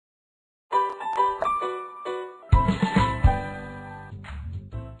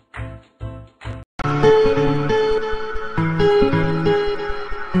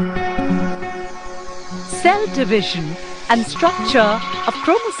division and structure of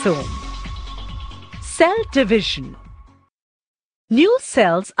chromosome. Cell division. New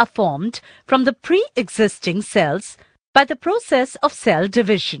cells are formed from the pre-existing cells by the process of cell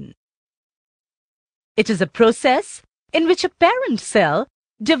division. It is a process in which a parent cell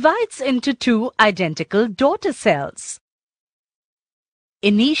divides into two identical daughter cells.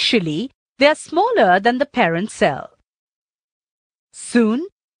 Initially, they are smaller than the parent cell. Soon,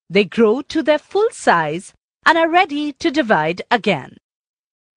 they grow to their full size and are ready to divide again.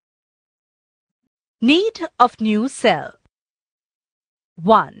 Need of new cell.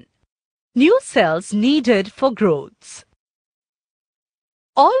 1. New cells needed for growth.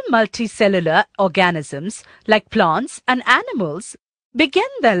 All multicellular organisms, like plants and animals,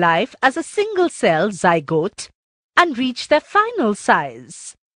 begin their life as a single-cell zygote and reach their final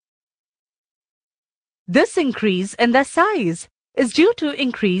size. This increase in their size is due to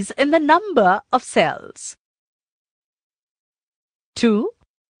increase in the number of cells. 2.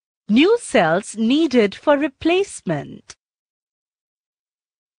 New cells needed for replacement.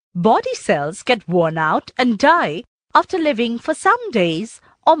 Body cells get worn out and die after living for some days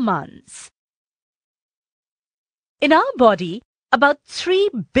or months. In our body, about 3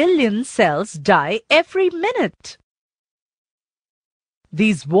 billion cells die every minute.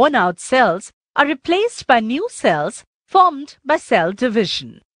 These worn-out cells are replaced by new cells formed by cell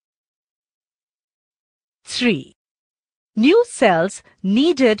division. 3. New cells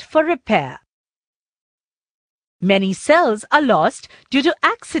needed for repair. Many cells are lost due to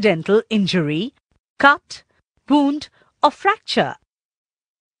accidental injury, cut, wound, or fracture.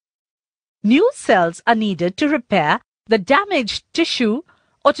 New cells are needed to repair the damaged tissue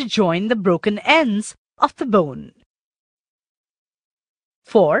or to join the broken ends of the bone.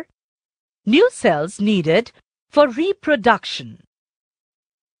 4. New cells needed for reproduction.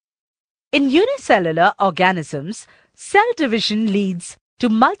 In unicellular organisms, cell division leads to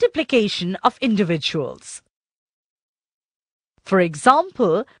multiplication of individuals. For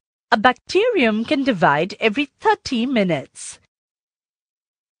example, a bacterium can divide every 30 minutes.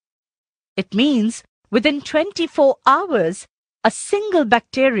 It means within 24 hours, a single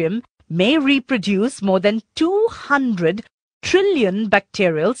bacterium may reproduce more than 200 trillion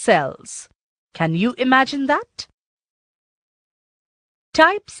bacterial cells. Can you imagine that?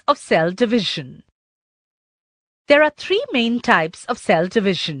 Types of cell division. There are three main types of cell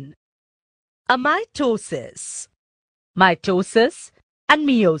division: amitosis, mitosis, and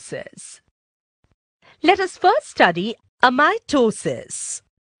meiosis. Let us first study amitosis.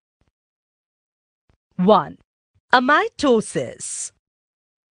 1. Amitosis.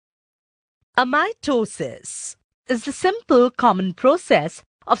 Amitosis is the simple common process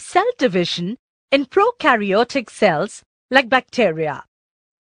of cell division in prokaryotic cells like bacteria.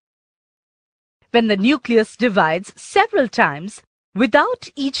 When the nucleus divides several times without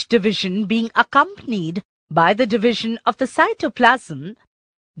each division being accompanied by the division of the cytoplasm,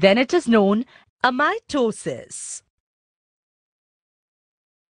 then it is known amitosis.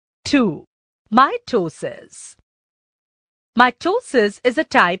 2. Mitosis. Mitosis is a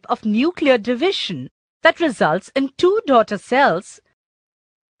type of nuclear division that results in two daughter cells,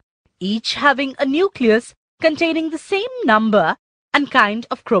 each having a nucleus containing the same number and kind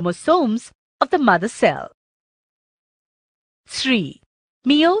of chromosomes of the mother cell. 3.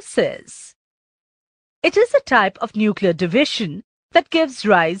 Meiosis. It is a type of nuclear division that gives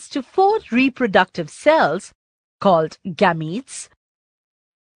rise to 4 reproductive cells called gametes,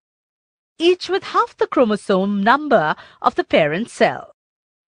 each with half the chromosome number of the parent cell.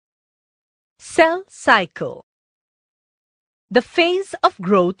 Cell cycle. The phase of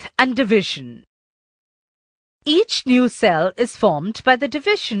growth and division. Each new cell is formed by the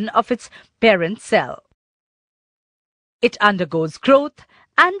division of its parent cell. It undergoes growth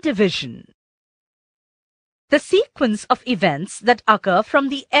and division. The sequence of events that occur from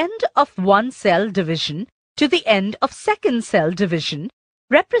the end of one cell division to the end of second cell division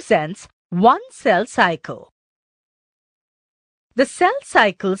represents one cell cycle. The cell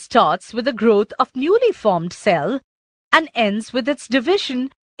cycle starts with the growth of newly formed cell and ends with its division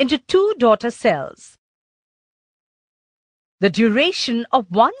into two daughter cells. The duration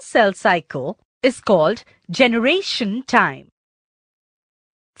of one cell cycle is called generation time.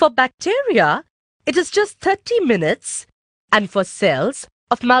 For bacteria, it is just 30 minutes, and for cells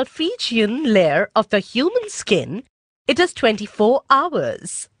of Malpighian layer of the human skin, it is 24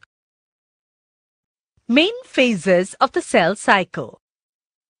 hours. Main phases of the cell cycle.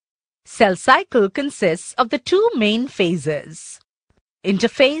 Cell cycle consists of the two main phases,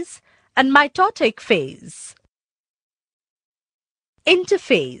 interphase and mitotic phase.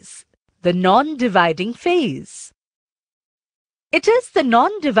 Interphase. the non-dividing phase. It is the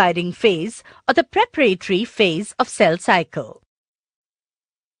non-dividing phase or the preparatory phase of cell cycle.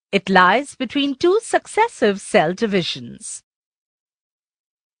 It lies between two successive cell divisions.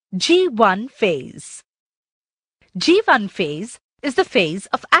 G1 phase. G1 phase is the phase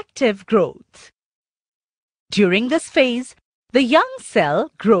of active growth. During this phase, the young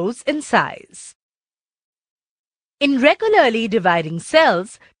cell grows in size. In regularly dividing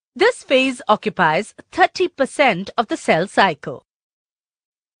cells, this phase occupies 30% of the cell cycle.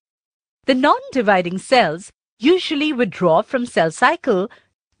 The non-dividing cells usually withdraw from cell cycle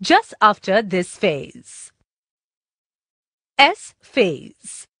just after this phase. S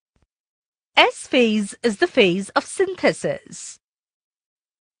phase. S phase is the phase of synthesis.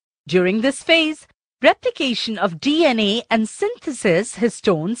 During this phase, replication of DNA and synthesis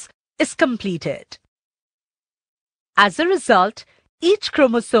histones is completed. As a result, each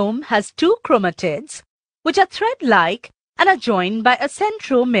chromosome has two chromatids, which are thread-like and are joined by a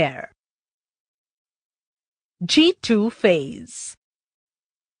centromere. G2 phase.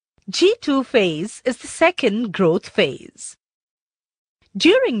 G2 phase is the second growth phase.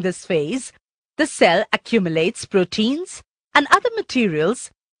 During this phase, the cell accumulates proteins and other materials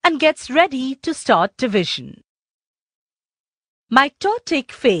and gets ready to start division.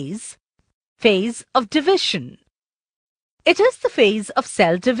 Mitotic phase, phase of division. It is the phase of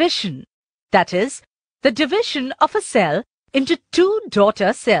cell division, that is, the division of a cell into two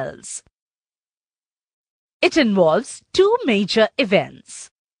daughter cells. It involves two major events.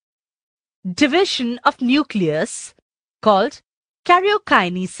 Division of nucleus, called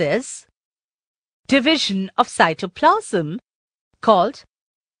karyokinesis. Division of cytoplasm, called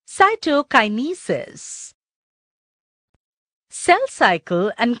cytokinesis. Cell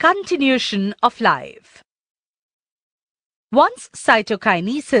cycle and continuation of life. Once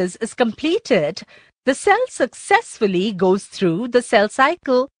cytokinesis is completed, the cell successfully goes through the cell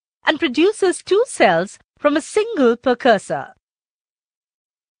cycle and produces two cells from a single precursor.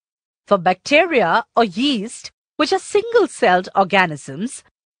 For bacteria or yeast, which are single-celled organisms,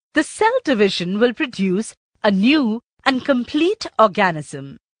 the cell division will produce a new and complete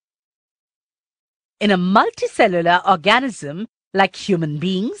organism. In a multicellular organism like human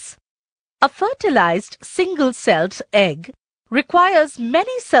beings, a fertilized single-celled egg requires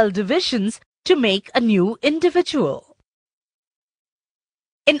many cell divisions to make a new individual.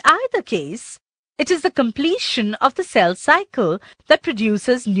 In either case, it is the completion of the cell cycle that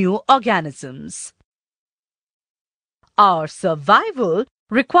produces new organisms. Our survival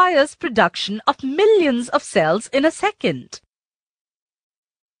requires production of millions of cells in a second.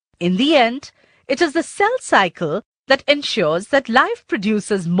 In the end, it is the cell cycle that ensures that life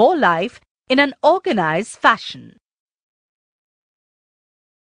produces more life in an organized fashion.